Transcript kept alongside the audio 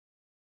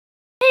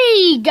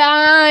Hey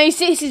guys,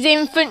 this is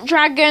Infant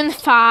Dragon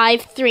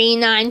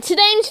 539.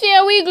 Today in this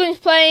video we're going to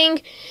be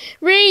playing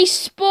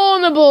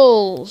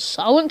Respawnables.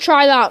 I wouldn't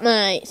try that,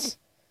 mate.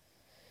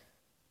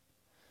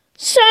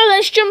 So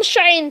let's jump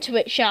straight into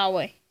it, shall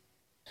we?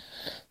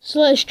 So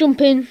let's jump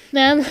in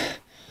then.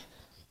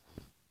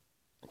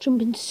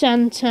 Jump into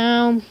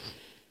Sandtown.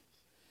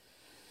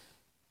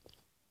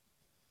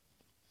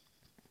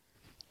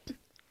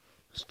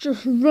 Let's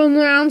just run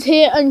around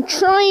here and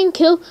try and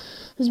kill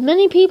as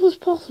many people as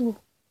possible.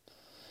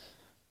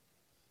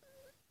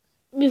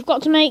 We've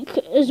got to make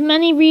as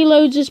many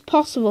reloads as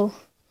possible.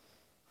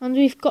 And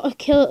we've got to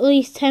kill at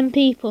least 10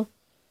 people.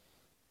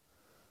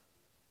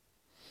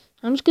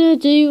 I'm just going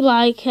to do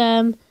like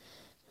a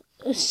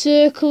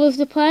circle of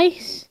the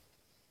place.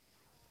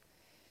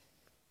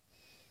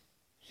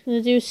 Just going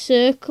to do a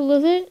circle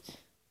of it.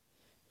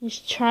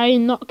 Just try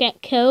and not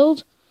get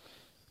killed.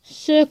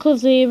 Circle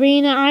of the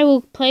arena. I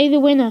will play the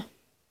winner.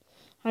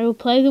 I will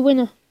play the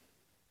winner.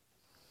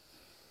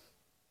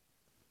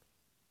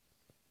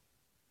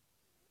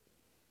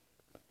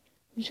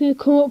 I'm just going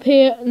to come up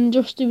here and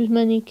just do as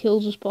many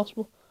kills as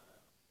possible.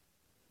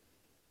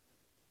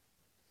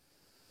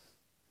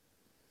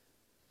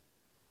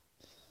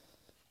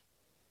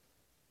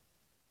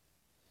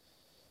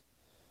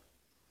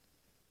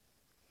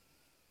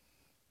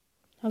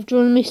 I've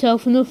drawn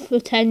myself enough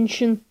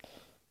attention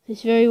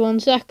this very 1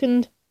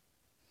 second.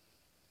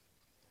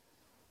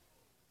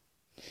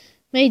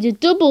 Made a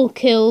double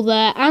kill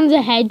there and a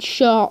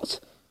headshot.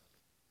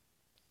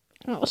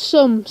 That was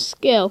some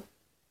skill.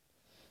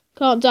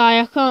 Can't die,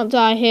 I can't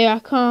die here, I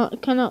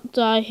cannot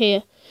die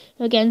here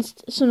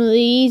against some of the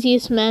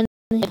easiest men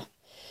here.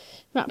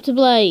 Raptor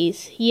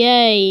Blaze,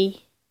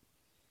 yay.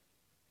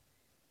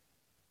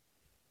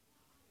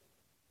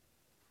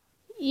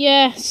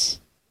 Yes.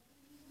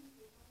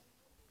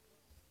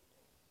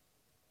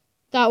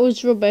 That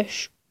was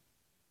rubbish.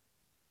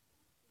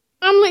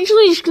 I'm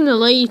literally just gonna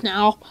leave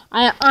now.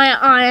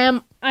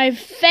 I'm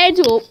fed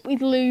up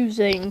with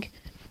losing.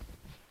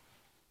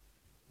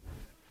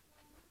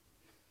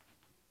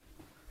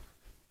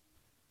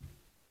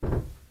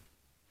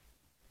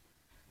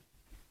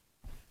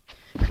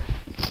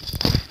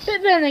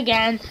 But then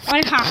again,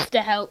 I have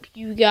to help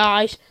you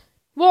guys.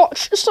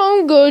 Watch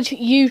some good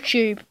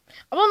YouTube.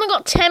 I've only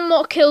got 10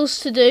 more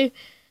kills to do.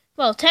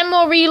 Well, 10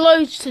 more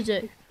reloads to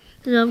do.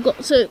 And I've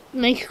got to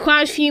make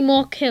quite a few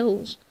more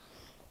kills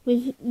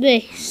with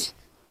this.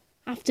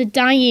 After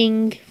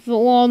dying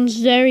for once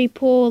very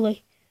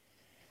poorly.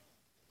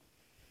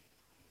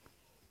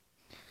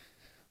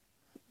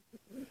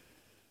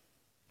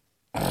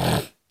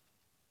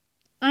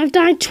 I've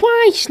died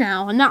twice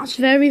now, and that's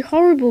very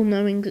horrible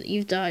knowing that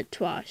you've died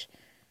twice.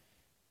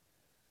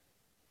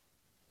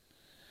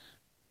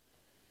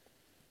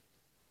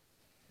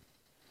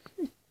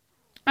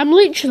 I'm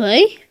going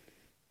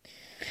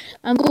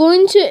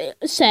to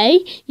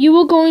say you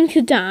are going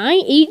to die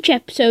each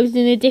episode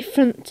in a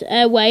different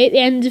way at the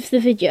end of the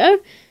video.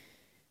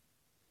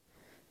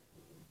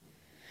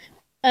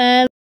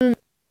 And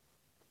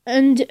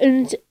I'm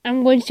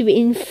going to do it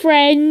in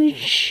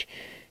French,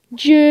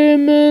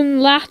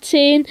 German,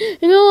 Latin,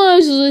 and all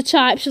those other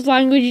types of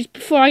languages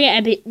before I get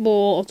a bit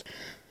bored.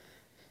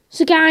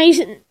 So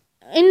guys,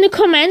 in the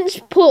comments,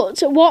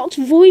 put what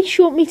voice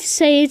you want me to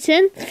say it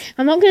in.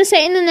 I'm not going to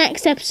say it in the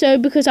next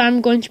episode because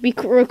I'm going to be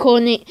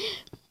recording it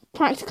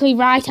practically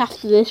right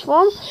after this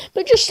one.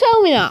 But just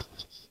tell me that.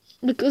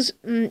 Because,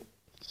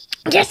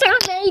 yes, I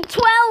made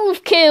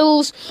 12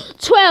 kills.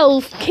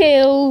 12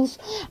 kills.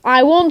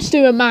 I want to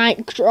do a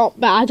mic drop,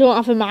 but I don't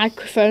have a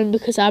microphone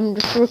because I'm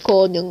just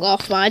recording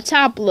off my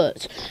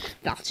tablet.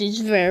 That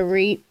is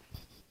very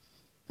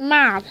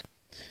mad.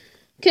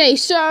 Okay,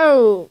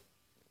 so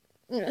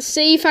let's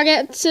see if I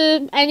get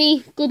to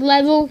any good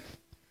level.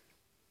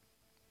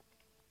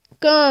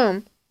 Come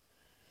on.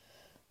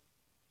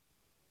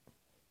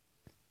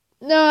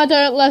 No, I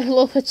don't level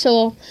up at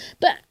all.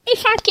 But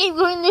if I keep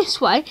going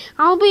this way,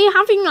 I'll be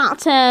having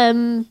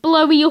that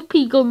blowy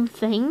uppy gun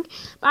thing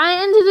by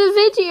the end of the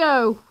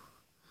video.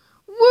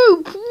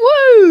 Whoop,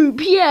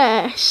 whoop,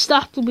 yes,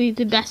 that'll be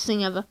the best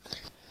thing ever.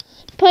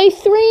 Play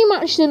 3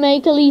 matches to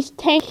make at least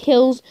 10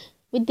 kills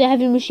with the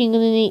heavy machine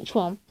gun in each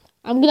one.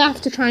 I'm going to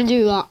have to try and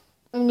do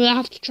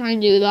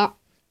that.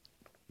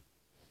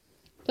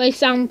 Play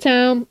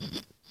Sandtown.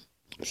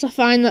 So I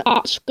find that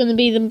that's going to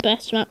be the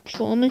best match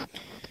for me.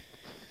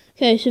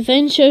 Okay, so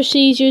Venso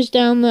Caesar's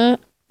down there.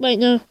 Wait,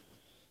 no.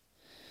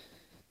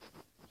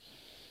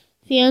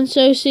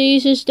 Fianso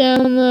Caesar's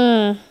down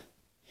there.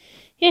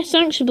 Yes,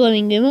 thanks for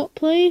blowing him up,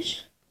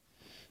 please.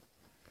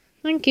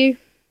 Thank you.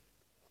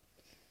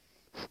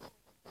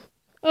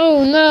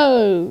 Oh,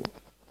 no.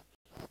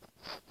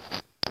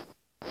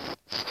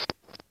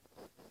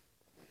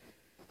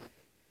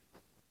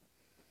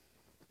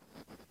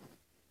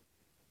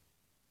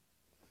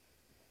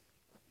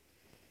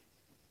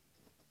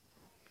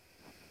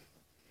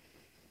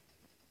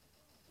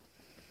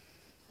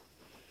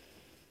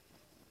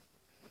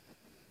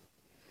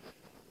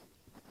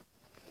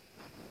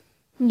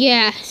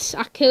 Yes,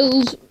 I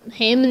killed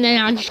him and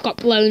then I just got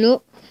blown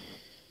up.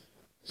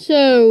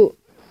 So,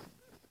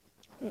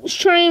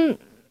 let's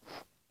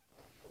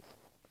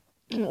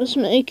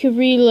make a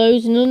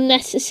reload, an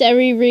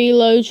unnecessary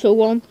reload for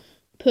one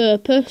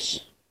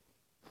purpose.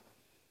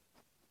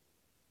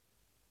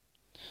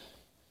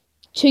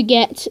 To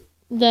get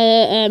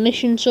the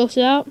mission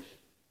sorted out.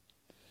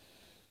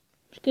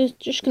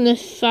 Just gonna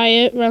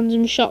fire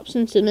random shots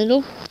into the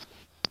middle.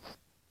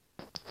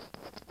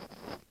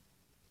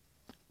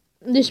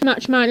 This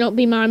match might not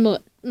be my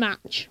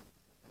match.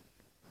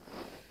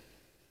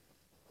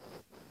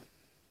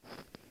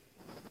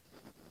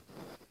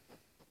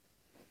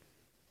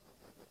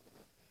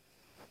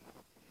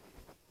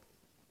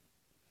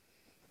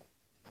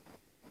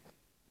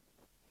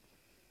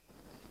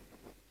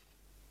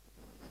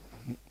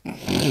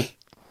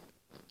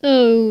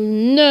 Oh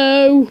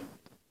no!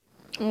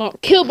 I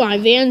got killed by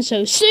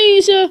Vienso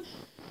Caesar.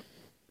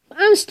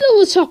 I'm still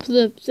the top of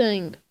the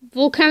thing.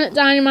 Volcanic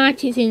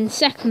Dynamite is in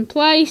second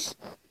place.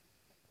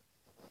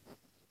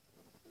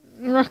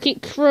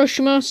 Rocket Crush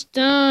must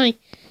die.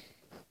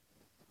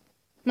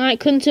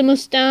 Mike Hunter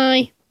must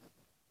die.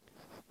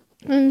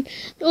 And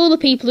all the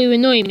people who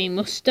annoy me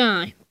must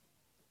die.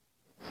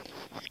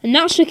 And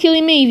that's for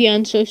killing me,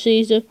 Vienso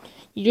Caesar.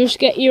 You just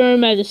get your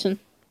own medicine.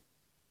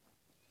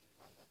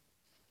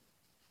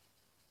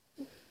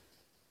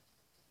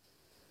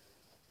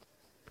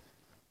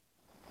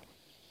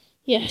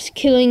 Yes,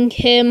 killing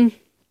him.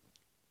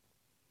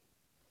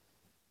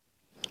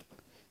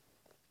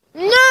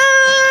 No!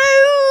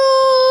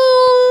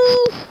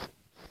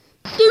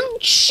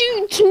 Don't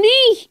shoot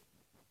me!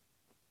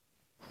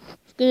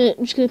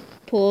 I'm just gonna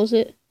pause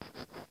it.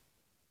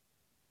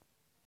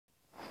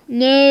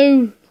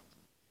 No!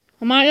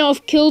 I might not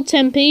have killed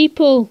 10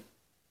 people.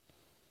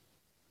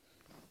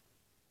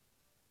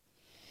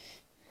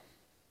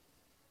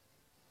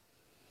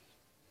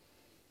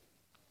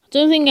 I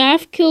don't think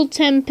I've killed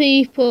 10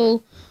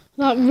 people.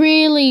 That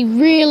really,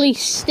 really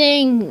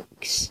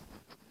stinks.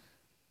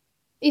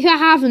 If I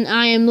haven't,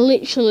 I am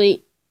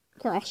literally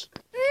cross.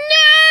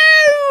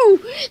 No!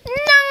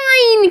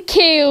 9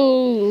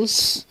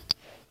 kills!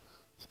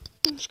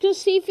 I'm just going to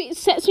see if it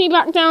sets me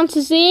back down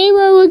to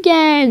 0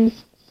 again.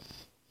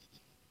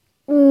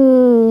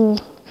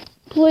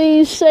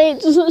 Please say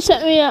it doesn't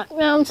set me back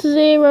down to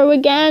 0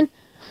 again.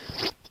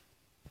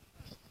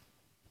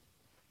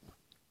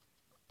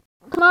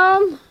 Come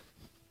on.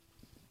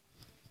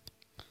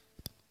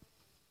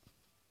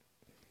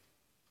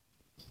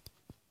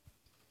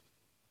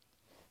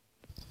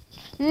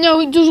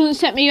 No, it doesn't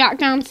set me back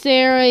down to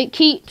 0. It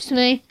keeps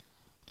me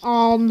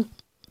on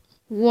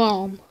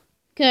 1.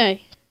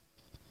 Okay.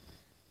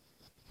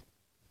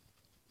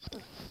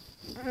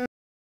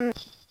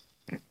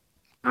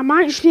 I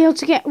might just be able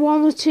to get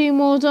 1 or 2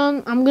 more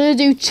done. I'm gonna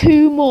do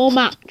 2 more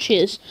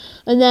matches,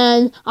 and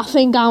then I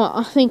think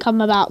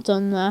I'm about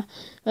done there.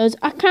 As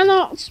I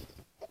cannot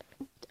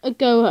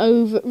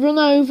run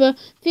over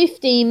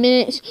 15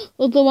 minutes,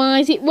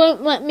 otherwise it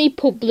won't let me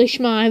publish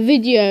my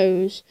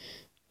videos.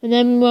 And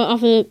then we'll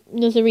have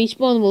another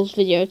Respawnables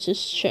video to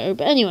show.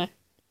 But anyway.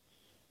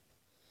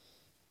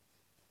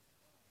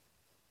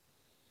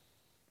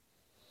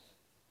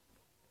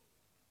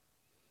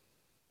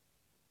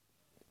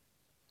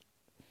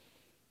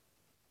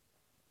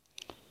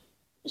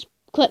 Let's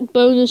collect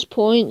bonus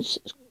points.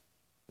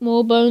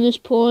 More bonus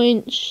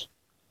points.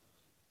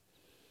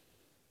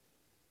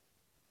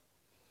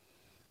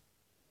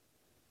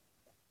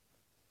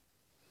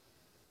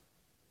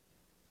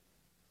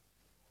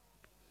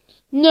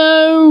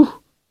 No!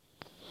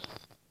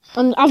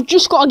 And I've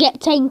just got to get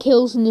 10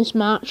 kills in this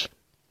match.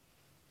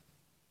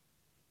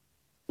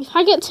 If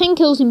I get 10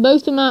 kills in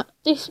both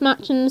this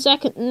match and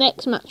the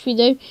next match we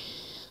do,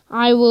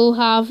 I will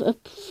have a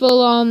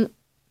full-on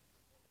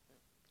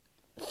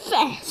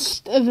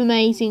fest of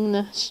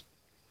amazingness.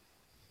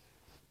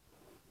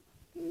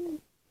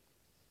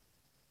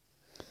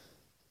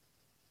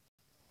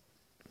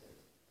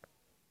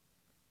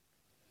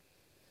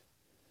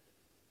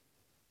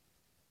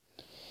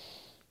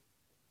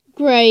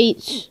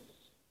 Great.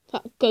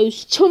 That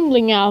goes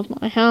tumbling out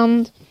of my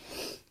hand.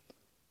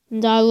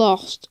 And I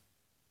lost.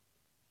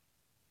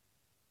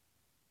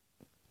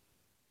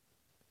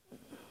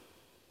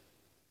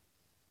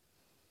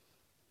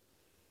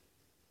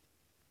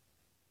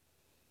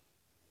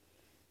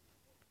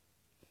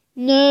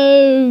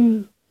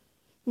 No.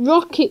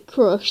 Rocket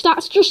Crush.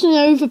 That's just an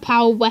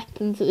overpowered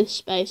weapon for this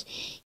space.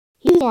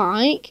 He's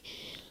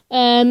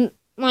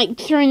like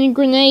throwing a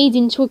grenade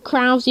into a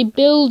crowded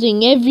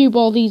building.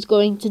 Everybody's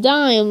going to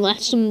die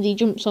unless somebody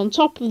jumps on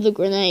top of the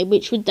grenade,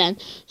 which would then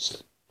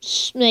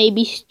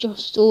maybe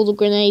just all the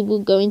grenade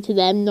would go into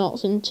them,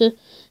 not into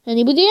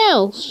anybody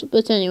else.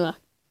 But anyway,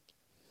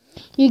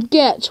 you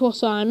get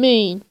what I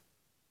mean.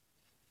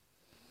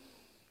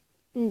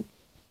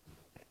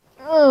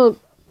 Oh,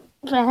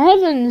 for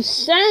heaven's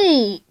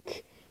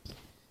sake.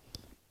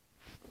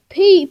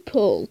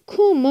 People,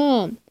 come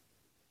on.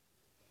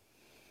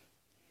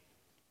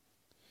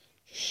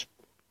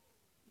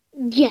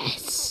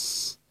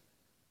 Yes.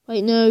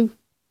 Wait, no.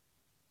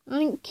 I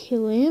didn't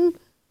kill him.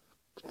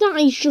 That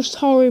is just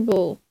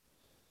horrible.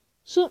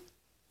 So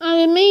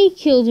either me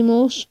killed him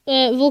or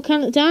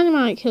Volcanic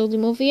Dynamite killed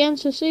him or the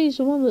NSC,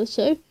 so one of the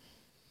two.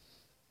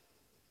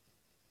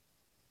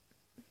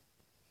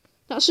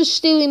 That's just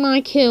stealing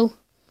my kill.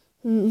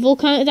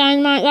 Volcanic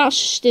Dynamite, that's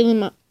just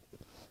stealing my...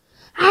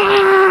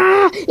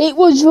 Ah! It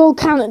was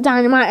Volcanic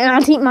Dynamite and I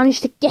didn't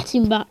manage to get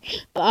him back.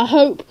 But I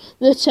hope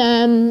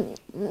that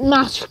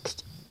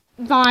Masked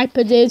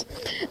Viper did.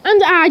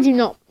 And I did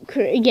not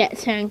get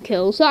 10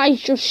 kills. That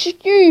is just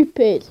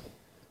stupid.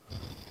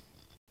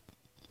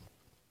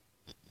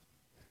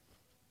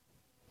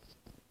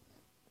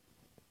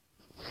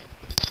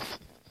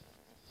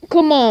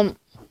 Come on.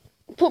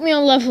 Put me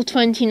on level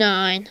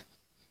 29.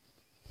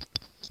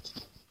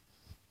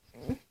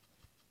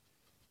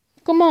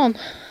 Come on.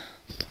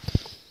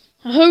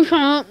 I hope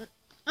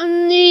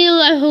I'm near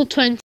level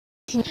 20.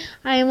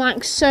 I am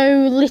like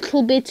so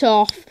little bit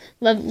off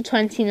level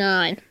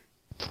 29.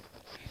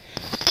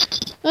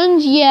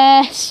 And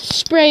yes,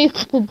 spray a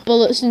couple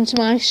bullets into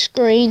my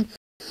screen.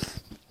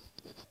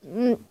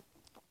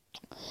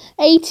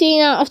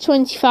 18 out of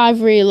 25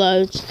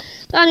 reloads.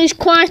 That is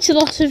quite a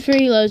lot of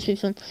reloads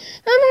we've done.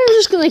 And I'm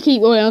just going to keep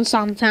going on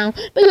Sandtown,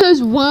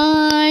 because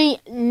why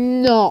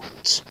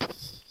not?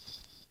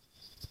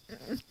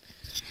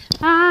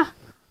 Ah.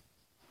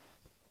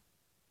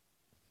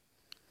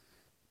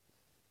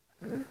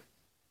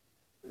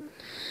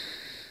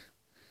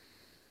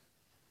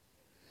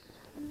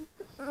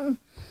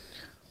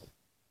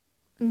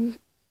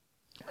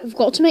 I've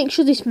got to make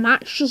sure this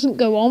match doesn't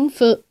go on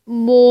for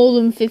more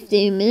than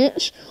 15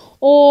 minutes,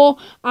 or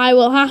I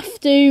will have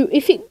to,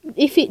 if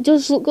it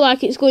does look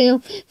like it's going on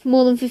for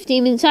more than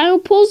 15 minutes, I will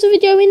pause the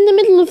video in the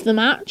middle of the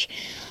match,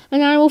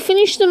 and I will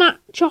finish the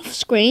match off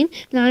screen,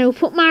 and I will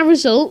put my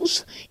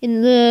results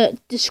in the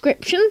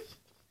description,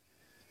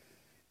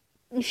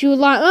 if you would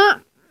like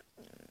that.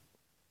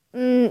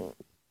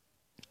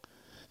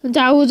 And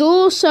I would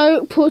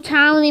also put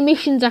how many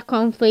missions I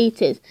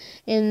completed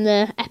in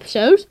the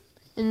episode,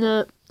 in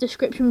the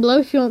description below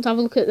if you want to have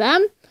a look at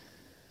them.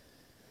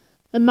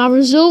 And my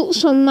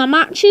results on my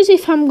matches,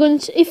 if I'm going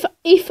to,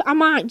 if I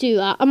might do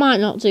that, I might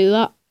not do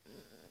that.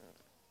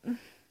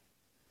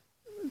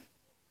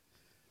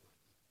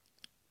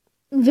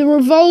 The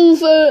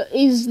revolver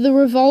is the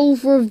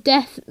revolver of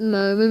death at the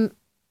moment.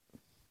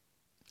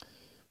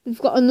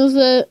 We've got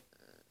another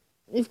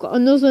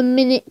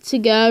minute to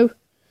go.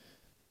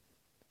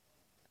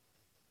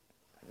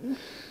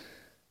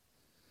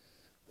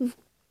 We've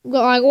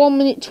got like 1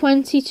 minute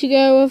 20 to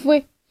go, have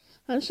we?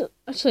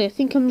 Actually, I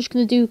think I'm just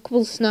going to do a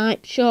couple of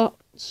snipe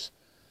shots.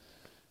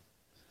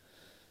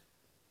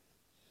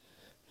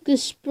 I'm going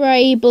to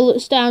spray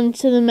bullets down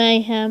to the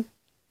mayhem.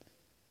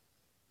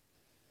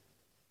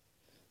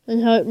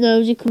 And hope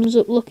nobody comes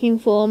up looking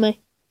for me.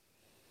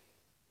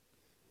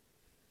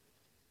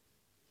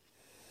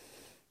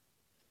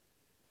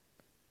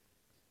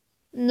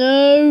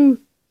 No!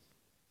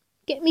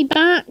 Get me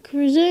back!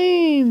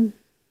 Resume!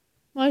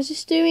 Why is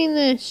this doing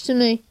this to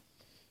me?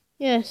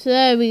 Yes,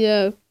 there we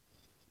go.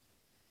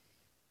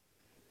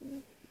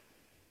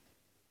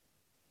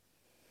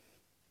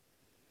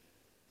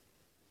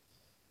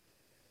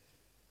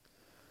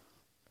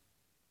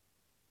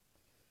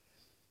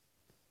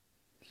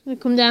 Just gonna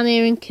come down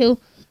here and kill.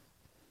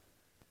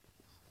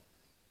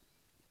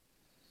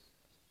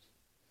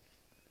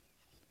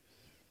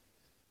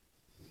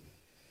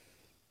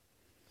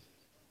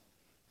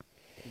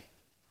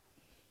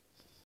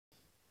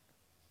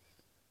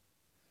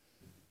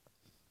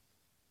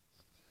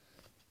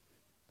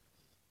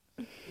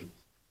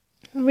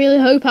 I really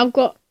hope I've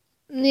got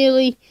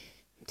nearly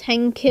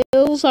 10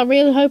 kills. I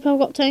really hope I've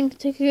got 10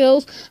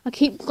 kills. I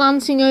keep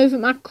glancing over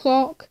at my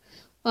clock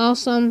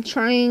whilst I'm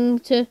trying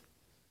to...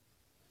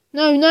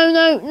 No,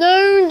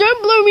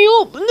 don't blow me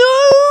up.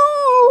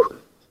 No!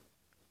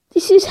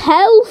 This is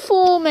hell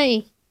for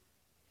me.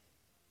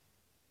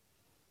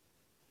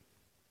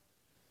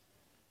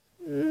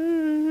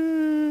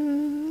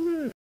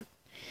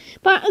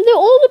 But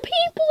all the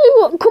people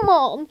who come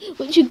on,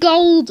 which are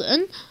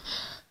golden,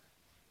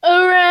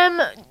 are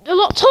a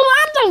lot taller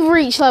and I've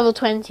reached level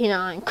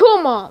 29.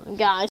 Come on,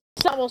 guys.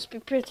 That must be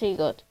pretty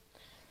good.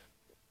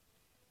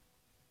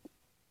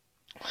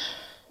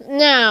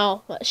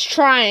 Now, let's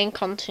try and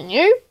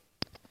continue.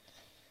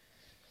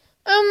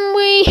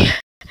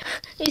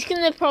 It's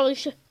going to probably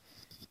show...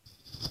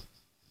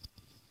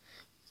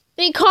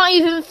 It can't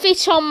even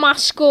fit on my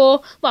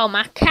score. Well,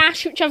 my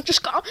cash, which I've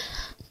just got.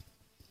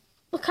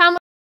 Look how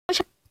much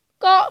I've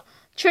got.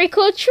 Trick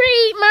or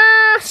treat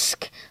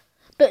mask.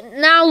 But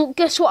now,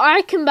 guess what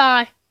I can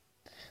buy?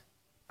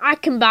 I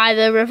can buy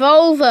the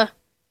revolver.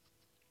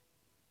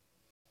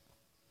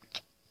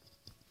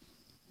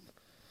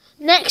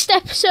 Next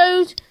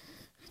episode.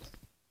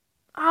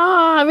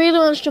 I really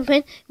want to jump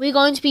in. We're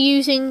going to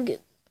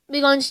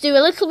do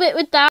a little bit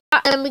with that,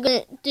 and we're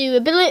going to do a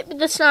bit with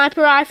the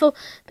sniper rifle,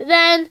 but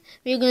then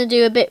we're going to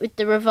do a bit with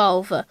the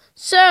revolver.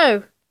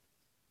 So,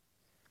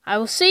 I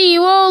will see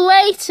you all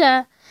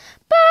later.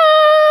 Bye!